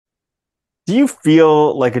Do you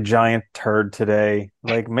feel like a giant turd today?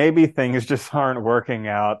 Like maybe things just aren't working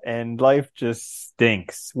out and life just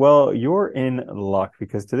stinks. Well, you're in luck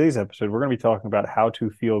because today's episode, we're going to be talking about how to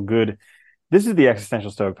feel good. This is the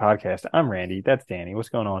Existential Stoic Podcast. I'm Randy. That's Danny. What's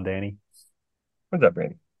going on, Danny? What's up,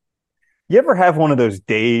 Randy? You ever have one of those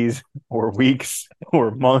days or weeks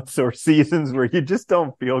or months or seasons where you just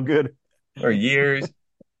don't feel good? Or years?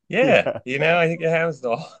 Yeah, Yeah. I think it happens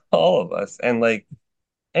to all of us. And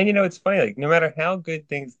it's funny, like no matter how good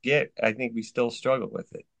things get, I think we still struggle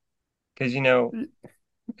with it. Because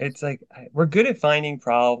it's like we're good at finding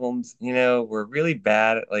problems, we're really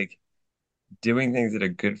bad at like doing things that are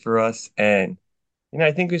good for us. And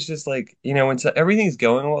I think it's just like, when everything's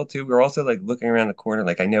going well too, we're also like looking around the corner,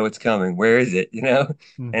 like I know it's coming. Where is it? And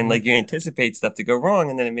Hmm. like you anticipate stuff to go wrong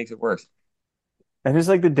and then it makes it worse. And it's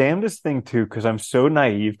like the damnedest thing too, because I'm so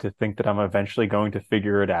naive to think that I'm eventually going to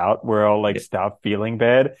figure it out where I'll like Yeah. stop feeling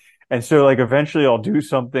bad. And so like eventually I'll do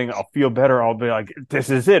something, I'll feel better, I'll be like,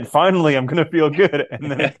 this is it. Finally, I'm gonna feel good.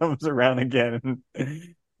 And then it comes around again and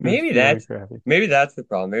it's Maybe really that's crappy. maybe that's the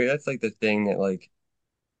problem. Maybe that's like the thing that like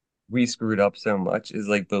we screwed up so much is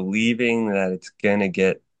like believing that it's gonna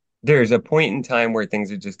get there's a point in time where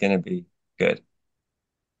things are just gonna be good.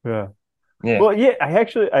 Yeah. Yeah. Well, yeah,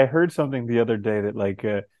 I heard something the other day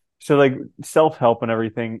that so like self-help and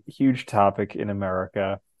everything, huge topic in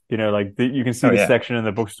America. You can see Oh the yeah. section in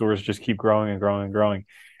the bookstores just keep growing and growing and growing.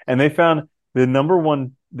 And they found the number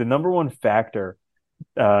one factor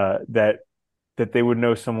that they would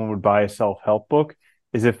know someone would buy a self-help book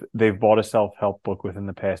is if they've bought a self-help book within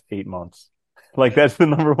the past 8 months. Like that's the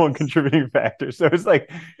number one contributing factor. So it's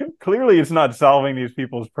like clearly it's not solving these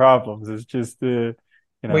people's problems. It's just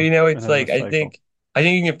Well, it's another like cycle. I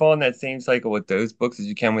think you can fall in that same cycle with those books as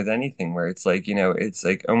you can with anything where it's like, it's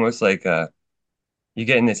like almost like you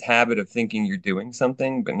get in this habit of thinking you're doing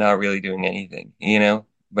something but not really doing anything,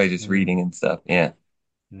 by just Mm-hmm. reading and stuff. Yeah.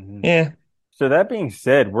 Mm-hmm. Yeah. So that being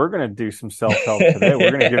said, we're going to do some self-help today.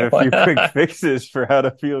 We're going to give a few quick fixes for how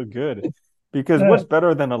to feel good. Because what's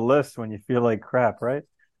better than a list when you feel like crap, right?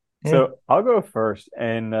 Yeah. So I'll go first.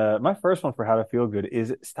 And my first one for how to feel good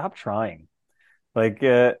is stop trying. Like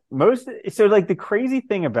the crazy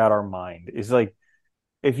thing about our mind is like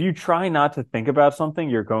if you try not to think about something,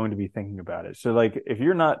 you're going to be thinking about it. So like if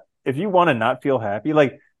you want to not feel happy,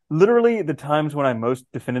 like literally the times when I most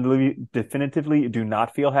definitively do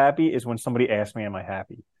not feel happy is when somebody asks me, am I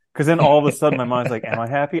happy? Because then all of a sudden my mind's like, am I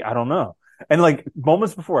happy? I don't know. And like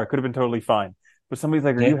moments before I could have been totally fine. But somebody's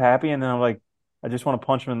like, are Yeah. you happy? And then I'm like, I just want to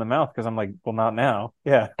punch him in the mouth because I'm like, well, not now.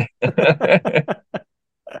 Yeah.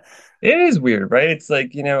 It is weird, right? It's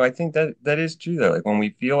like, I think that is true though. Like when we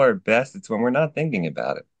feel our best, it's when we're not thinking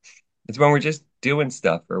about it. It's when we're just doing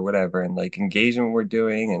stuff or whatever and like engaging what we're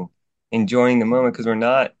doing and enjoying the moment because we're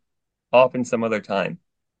not off in some other time.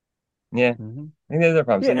 Yeah. Hmm. I think there's a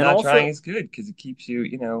problem. Yeah. So And not trying also, is good because it keeps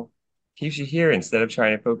you, keeps you here instead of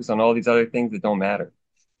trying to focus on all these other things that don't matter.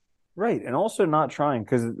 right. And also not trying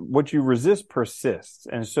because what you resist persists.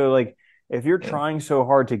 And so, like, if you're Yeah. trying so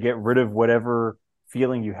hard to get rid of whatever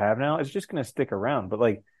feeling you have now, it's just going to stick around. But,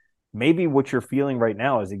 like, maybe what you're feeling right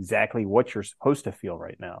now is exactly what you're supposed to feel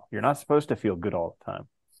right now. You're not supposed to feel good all the time.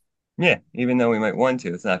 Yeah. Even though we might want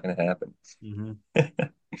to, it's not going to happen. Hmm.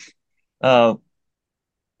 Um,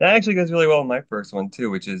 that actually goes really well with my first one too,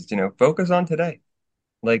 which is, focus on today.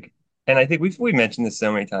 Like, and I think we mentioned this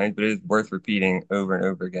so many times, but it is worth repeating over and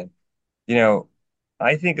over again. You know,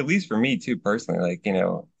 I think at least for me too, personally, like,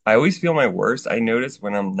 I always feel my worst. I notice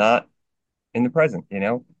when I'm not in the present.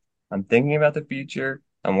 I'm thinking about the future.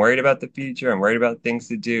 I'm worried about the future. I'm worried about things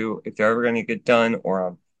to do if they're ever going to get done,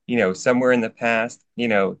 or I'm, somewhere in the past,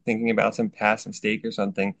 thinking about some past mistake or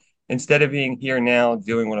something, instead of being here now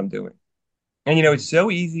doing what I'm doing. And it's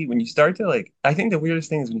so easy when you start to like, I think the weirdest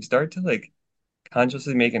thing is when you start to like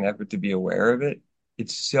consciously make an effort to be aware of it,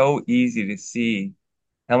 it's so easy to see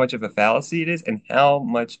how much of a fallacy it is and how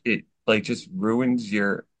much it like just ruins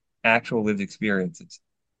your actual lived experiences.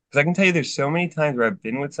 Because I can tell you there's so many times where I've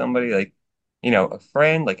been with somebody like, a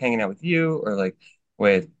friend, like hanging out with you or like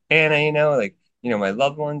with Anna, like, my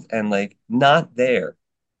loved ones and like not there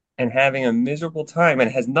and having a miserable time and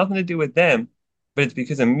it has nothing to do with them, but it's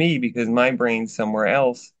because of me because my brain's somewhere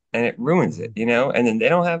else and it ruins it. And then they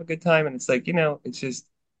don't have a good time and it's like, it's just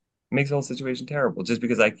makes the whole situation terrible just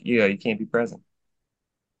because like, you can't be present.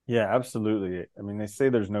 Yeah, absolutely. I mean, they say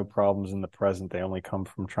there's no problems in the present. They only come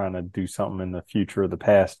from trying to do something in the future or the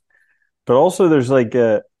past. But also there's like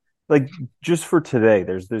just for today,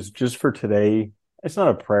 there's just for today. It's not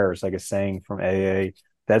a prayer, it's like a saying from AA.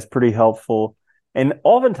 That's pretty helpful. And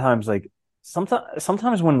oftentimes, like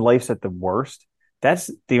sometimes when life's at the worst,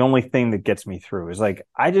 that's the only thing that gets me through is like,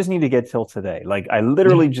 I just need to get till today. Like, I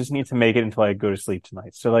literally just need to make it until I go to sleep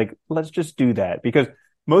tonight. So, like, let's just do that because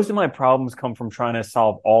most of my problems come from trying to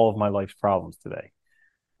solve all of my life's problems today.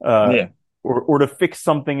 Uh, Yeah. or to fix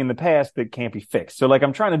something in the past that can't be fixed. So, like,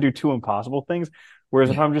 I'm trying to do two impossible things. Whereas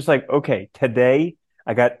if I'm just like, okay, today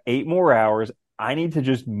I got 8 more hours, I need to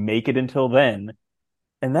just make it until then.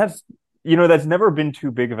 And that's never been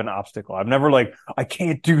too big of an obstacle. I've never like, I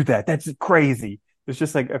can't do that. That's crazy. It's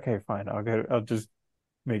just like, okay, fine. I'll just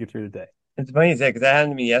make it through the day. It's funny you say because that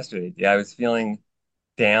happened to me yesterday. Yeah, I was feeling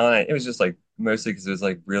down. It was just like mostly because it was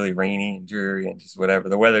like really rainy and dreary and just whatever.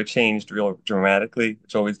 The weather changed real dramatically,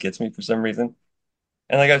 which always gets me for some reason.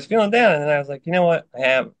 And like I was feeling down, and then I was like, you know what? I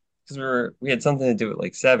have because we had something to do at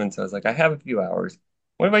like 7, so I was like, I have a few hours.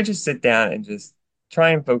 What if I just sit down and just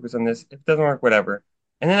try and focus on this? If it doesn't work, whatever.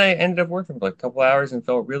 And then I ended up working for like a couple hours and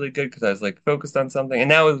felt really good because I was like focused on something.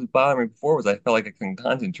 And that was bothering me before was I felt like I couldn't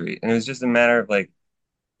concentrate, and it was just a matter of like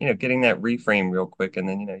getting that reframe real quick, and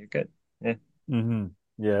then you're good. Yeah. Hmm.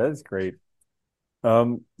 Yeah, that's great.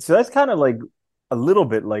 So that's kind of like a little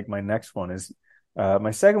bit like my next one is,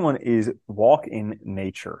 my second one is walk in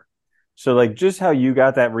nature. So like just how you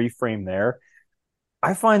got that reframe there,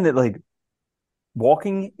 I find that like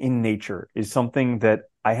walking in nature is something that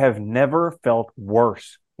I have never felt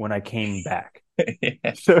worse when I came back.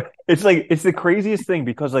 Yeah. So it's like it's the craziest thing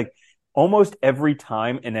because like almost every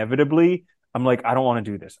time, inevitably, I'm like, I don't want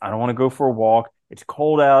to do this. I don't want to go for a walk. It's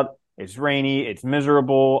cold out. It's rainy. It's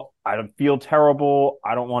miserable. I don't feel terrible.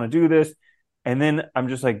 I don't want to do this. And then I'm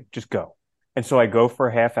just like, just go. And so I go for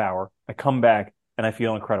a half hour. I come back and I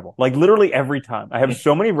feel incredible. Like literally every time. I have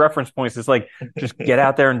so many reference points. It's like, just get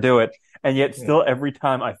out there and do it. And yet still every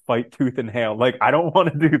time I fight tooth and nail. Like I don't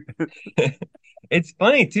want to do this. It's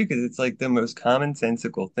funny too because it's like the most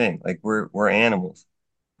commonsensical thing. Like we're animals.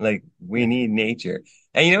 Like we Yeah. need nature.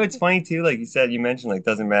 And it's funny too, like you said, you mentioned like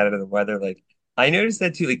doesn't matter the weather. Like I noticed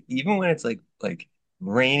that too, like even when it's like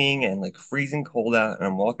raining and like freezing cold out and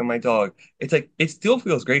I'm walking my dog, it's like it still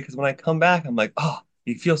feels great because when I come back, I'm like, oh,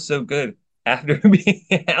 you feel so good after being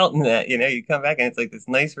out in that, you come back and it's like this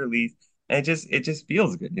nice release and it just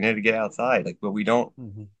feels good, to get outside. Like, but we don't,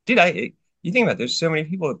 Mm-hmm. dude, you think about it, there's so many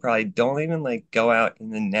people that probably don't even like go out in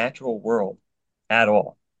the natural world at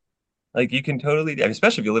all. Like you can totally, I mean,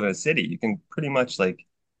 especially if you live in a city, you can pretty much like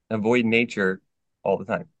avoid nature all the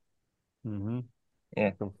time. Mm-hmm. Yeah,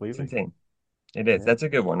 it's Completely. insane. It is. Yeah. That's a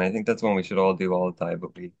good one. I think that's one we should all do all the time,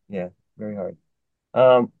 but yeah, very hard.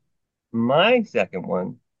 Um, my second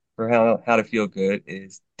one for how to feel good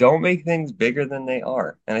is don't make things bigger than they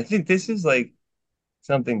are. And I think this is like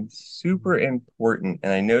something super important.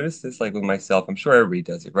 And I noticed this like with myself. I'm sure everybody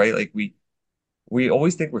does it, right? Like we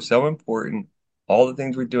always think we're so important. All the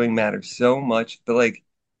things we're doing matter so much, but like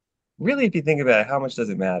really, if you think about it, how much does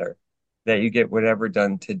it matter that you get whatever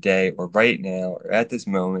done today or right now or at this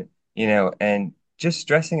moment, and just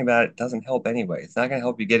stressing about it doesn't help anyway. It's not going to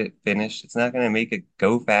help you get it finished. It's not going to make it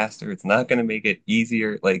go faster. It's not going to make it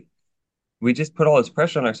easier. Like we just put all this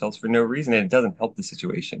pressure on ourselves for no reason and it doesn't help the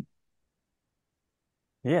situation.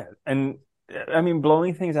 Yeah. And I mean,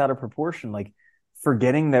 blowing things out of proportion, like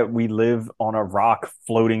forgetting that we live on a rock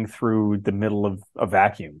floating through the middle of a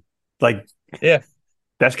vacuum. Like, Yeah.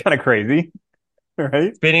 that's kind of crazy,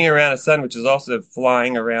 right? Spinning around a sun, which is also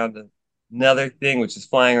flying around another thing, which is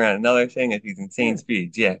flying around another thing at these insane Yeah.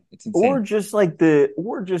 speeds. Yeah, it's insane. Or just like the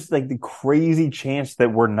crazy chance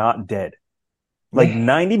that we're not dead. Like Yeah.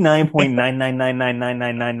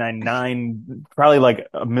 99.999999999, probably like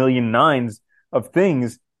a million nines of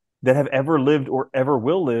things that have ever lived or ever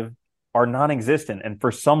will live are non-existent. And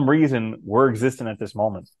for some reason, we're existent at this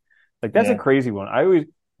moment. Like that's a Yeah. crazy one.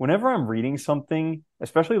 Whenever I'm reading something,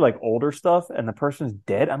 especially like older stuff, and the person's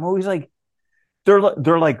dead, I'm always like, they're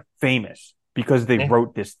like famous because they Yeah.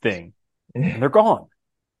 wrote this thing and Yeah. they're gone.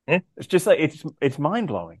 Yeah. It's just like it's mind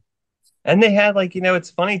blowing. And they had like,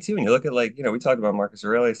 it's funny too, when you look at like, we talked about Marcus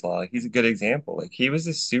Aurelius Law, like he's a good example. Like he was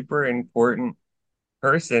a super important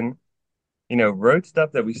person, wrote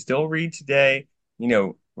stuff that we still read today,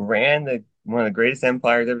 ran the one of the greatest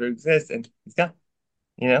empires ever to exist, and he's gone,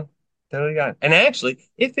 you know, totally gone. And actually,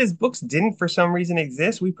 if his books didn't for some reason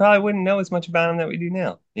exist, we probably wouldn't know as much about him that we do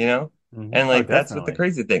now. Hmm. And Oh, like that's what the definitely.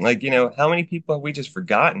 crazy thing. Like, how many people have we just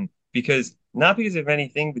forgotten because not because of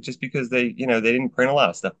anything, but just because they didn't print a lot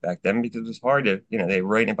of stuff back then because it was hard to, they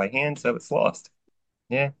write it by hand, so it's lost.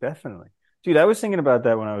 Yeah. Definitely. Dude, I was thinking about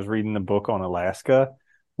that when I was reading the book on Alaska,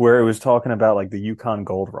 where it was talking about like the Yukon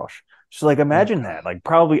Gold Rush. So like Oh imagine God. that. Like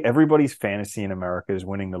probably everybody's fantasy in America is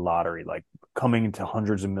winning the lottery, like coming into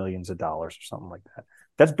hundreds of millions of dollars or something like that.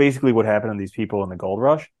 That's basically what happened to these people in the gold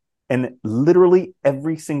rush. And literally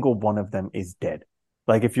every single one of them is dead.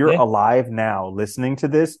 Like if you're Yeah. alive now listening to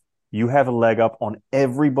this, you have a leg up on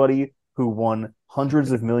everybody who won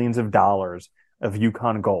hundreds of millions of dollars of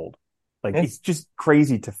Yukon Gold. Like Yeah. it's just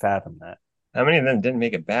crazy to fathom that. How many of them didn't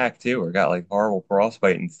make it back too, or got like horrible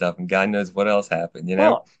frostbite and stuff, and God knows what else happened, you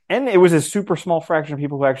know? Well, and it was a super small fraction of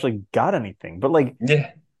people who actually got anything. But like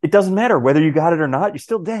Yeah. it doesn't matter whether you got it or not, you're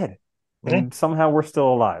still dead. Yeah. And somehow we're still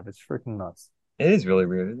alive. It's freaking nuts. It is really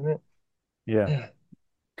weird, isn't it? Yeah, Yeah.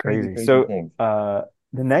 Crazy, crazy. crazy So things.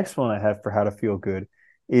 the next one I have for how to feel good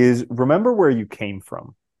is remember where you came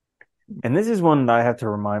from. And this is one that I have to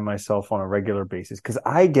remind myself on a regular basis because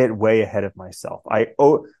I get way ahead of myself.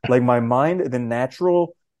 Like my mind, the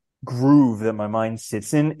natural groove that my mind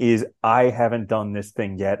sits in is I haven't done this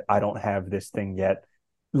thing yet. I don't have this thing yet.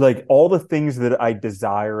 Like all the things that I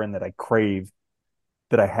desire and that I crave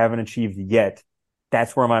that I haven't achieved yet,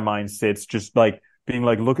 that's where my mind sits, just like being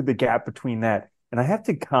like, look at the gap between that. And I have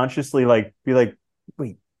to consciously like be like,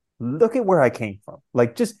 wait, look at where I came from.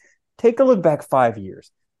 Like just take a look back 5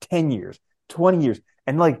 years, 10 years, 20 years.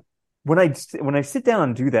 And like when I sit down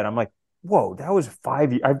and do that, I'm like, whoa, that was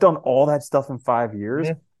 5 years. I've done all that stuff in 5 years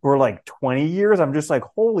Yeah. or like 20 years. I'm just like,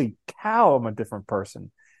 holy cow, I'm a different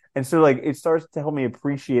person. And so like it starts to help me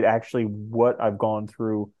appreciate actually what I've gone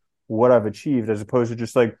through, what I've achieved, as opposed to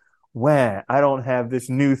just like, wah, I don't have this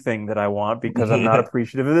new thing that I want because I'm not Yeah.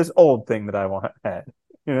 appreciative of this old thing that I want had.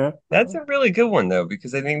 You That's know? a really good one though,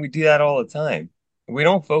 because I think we do that all the time. We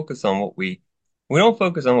don't focus on we don't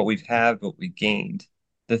focus on what we've had, what we gained,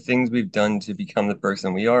 the things we've done to become the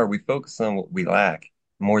person we are. We focus on what we lack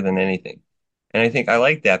more than anything. And I think I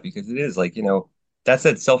like that because it is like, that's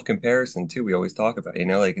that self-comparison too we always talk about,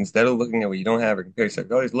 like instead of looking at what you don't have or compare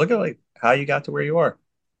yourself, always look at like how you got to where you are,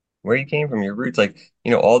 where you came from, your roots, like,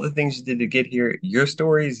 all the things you did to get here. Your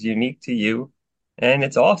story is unique to you. And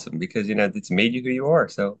it's awesome because, it's made you who you are.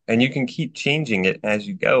 So, and you can keep changing it as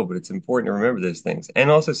you go, but it's important to remember those things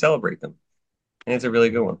and also celebrate them. And it's a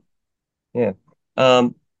really good one. Yeah.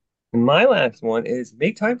 Um, my last one is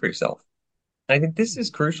make time for yourself. And I think this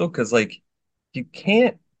is crucial because, like, you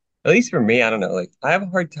can't, at least for me, I don't know, like, I have a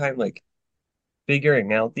hard time, like,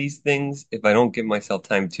 figuring out these things if I don't give myself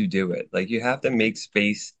time to do it. Like you have to make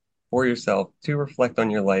space for yourself to reflect on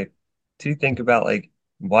your life, to think about like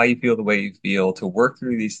why you feel the way you feel, to work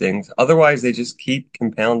through these things. Otherwise, they just keep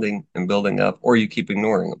compounding and building up, or you keep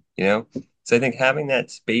ignoring them. So I think having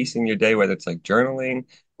that space in your day, whether it's like journaling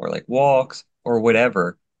or like walks or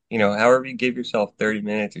whatever, however you give yourself 30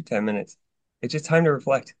 minutes or 10 minutes, it's just time to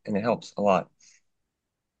reflect and it helps a lot.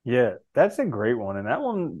 Yeah, that's a great one.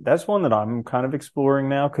 And that's one that I'm kind of exploring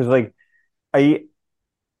now because like I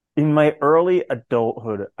in my early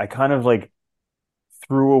adulthood, I kind of like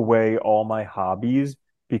threw away all my hobbies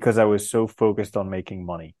because I was so focused on making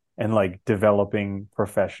money and like developing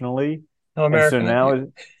professionally. How And so American of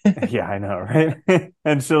you. now, yeah, I know, right?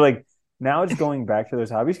 And so like now it's going back to those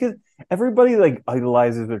hobbies because everybody like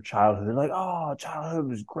idolizes their childhood. They're like, oh, childhood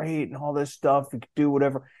was great and all this stuff. You could do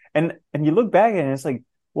whatever. And you look back and it's like,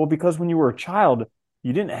 well, because when you were a child,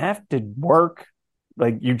 you didn't have to work,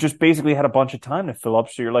 like you just basically had a bunch of time to fill up.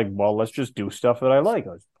 So you're like, well, let's just do stuff that I like.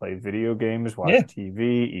 Let's play video games, watch Yeah.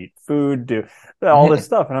 TV, eat food, do all this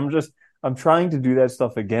stuff. And I'm trying to do that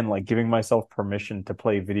stuff again, like giving myself permission to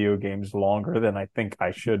play video games longer than I think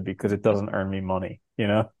I should because it doesn't earn me money, you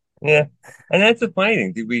know? Yeah. And that's the funny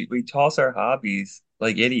thing, dude. We toss our hobbies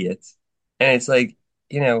like idiots. And it's like,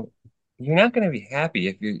 you're not gonna be happy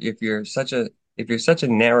if you're such a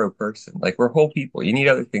narrow person. Like we're whole people. You need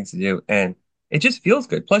other things to do. And it just feels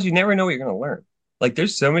good. Plus you never know what you're gonna learn. Like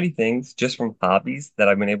there's so many things just from hobbies that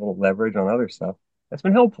I've been able to leverage on other stuff. That's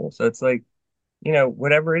been helpful. So it's like,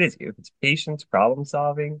 whatever it is, if it's patience, problem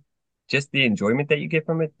solving, just the enjoyment that you get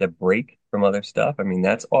from it, the break from other stuff. I mean,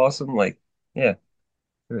 that's awesome. Like, yeah.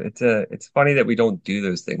 It's funny that we don't do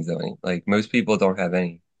those things though. Like most people don't have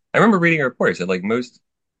any. I remember reading a report that said like most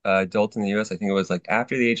adults in the US, I think it was like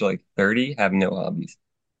after the age of like 30, have no hobbies.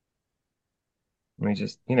 And we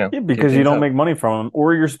just, Yeah, give because you things don't up. make money from them,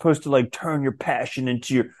 or you're supposed to like turn your Yeah, passion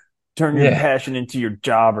into your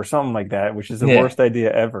job or something like that, which is the yeah. worst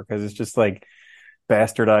idea ever because it's just like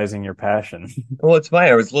bastardizing your passion. Well, it's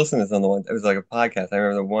funny. I was listening to some of the one. It was like a podcast. I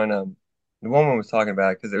remember the woman was talking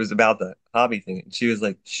about it because it was about the hobby thing, and she was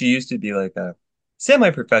like, she used to be like a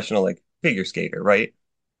semi-professional like figure skater, right?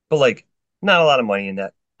 But like not a lot of money in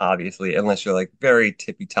that, obviously, unless you're like very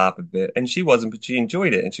tippy top of it. And she wasn't, but she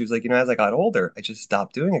enjoyed it. And she was like, as I got older, I just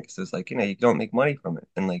stopped doing it because it was like, you don't make money from it,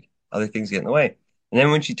 and like other things get in the way. And then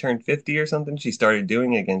when she turned 50 or something, she started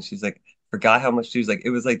doing it again. She's like, forgot how much she was like, it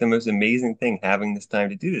was like the most amazing thing having this time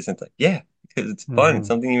to do this. And it's like, yeah, because it's fun. It's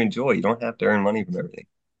Hmm. something you enjoy. You don't have to earn money from everything.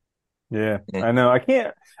 Yeah, Yeah. I know. I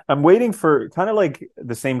can't. I'm waiting for kind of like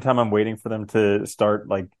the same time I'm waiting for them to start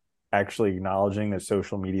like actually acknowledging that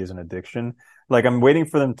social media is an addiction. Like I'm waiting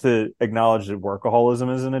for them to acknowledge that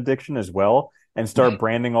workaholism is an addiction as well and start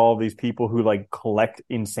branding all of these people who like collect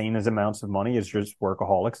insane amounts of money as just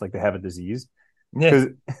workaholics, like they have a disease. Yeah.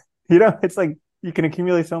 Because it's like you can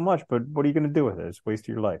accumulate so much, but what are you going to do with it? It's a waste of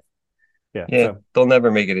your life. Yeah. Yeah. So They'll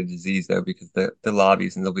never make it a disease though, because the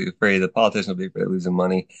lobbies and they'll be afraid, the politicians will be afraid of losing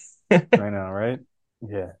money. I know, right?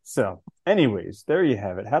 Yeah. So, anyways, there you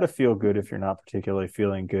have it. How to feel good if you're not particularly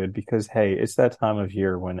feeling good, because hey, it's that time of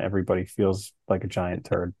year when everybody feels like a giant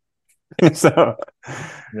turd. So,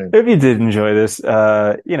 Yeah. if you did enjoy this,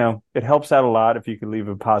 it helps out a lot if you could leave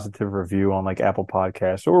a positive review on like Apple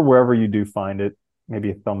Podcasts or wherever you do find it. Maybe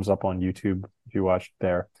a thumbs up on YouTube if you watch it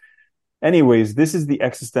there. Anyways, this is the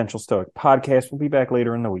Existential Stoic podcast. We'll be back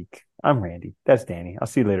later in the week. I'm Randy. That's Danny. I'll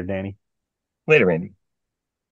see you later, Danny. Later, Randy.